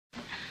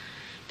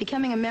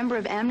Becoming a member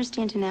of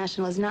Amnesty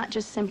International is not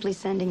just simply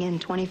sending in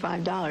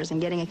 $25 and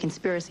getting a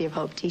Conspiracy of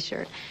Hope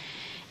t-shirt.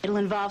 It'll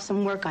involve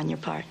some work on your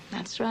part.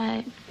 That's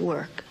right,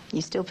 work.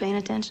 You still paying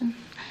attention?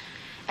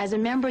 As a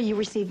member, you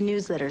receive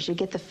newsletters. You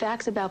get the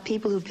facts about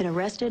people who've been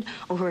arrested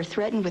or who are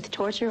threatened with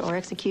torture or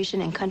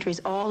execution in countries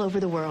all over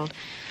the world.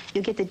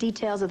 You'll get the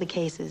details of the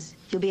cases.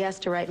 You'll be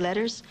asked to write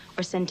letters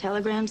or send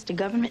telegrams to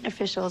government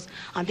officials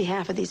on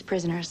behalf of these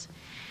prisoners.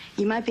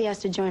 You might be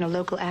asked to join a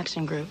local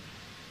action group.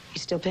 You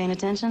still paying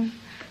attention?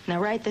 Now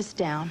write this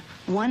down,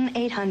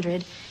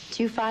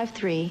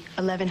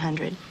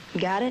 1-800-253-1100.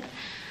 Got it?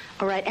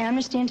 Or write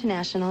Amnesty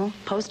International,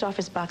 Post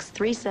Office Box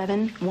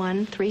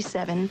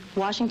 37137,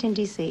 Washington,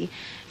 D.C.,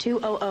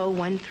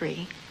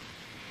 20013.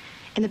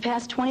 In the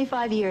past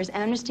 25 years,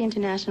 Amnesty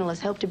International has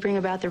helped to bring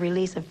about the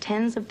release of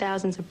tens of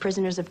thousands of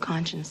prisoners of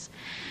conscience.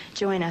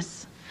 Join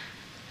us.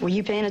 Were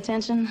you paying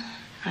attention?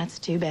 That's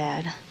too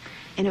bad.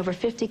 In over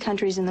 50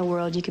 countries in the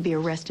world, you could be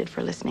arrested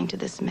for listening to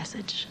this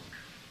message.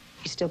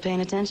 You still paying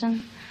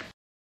attention?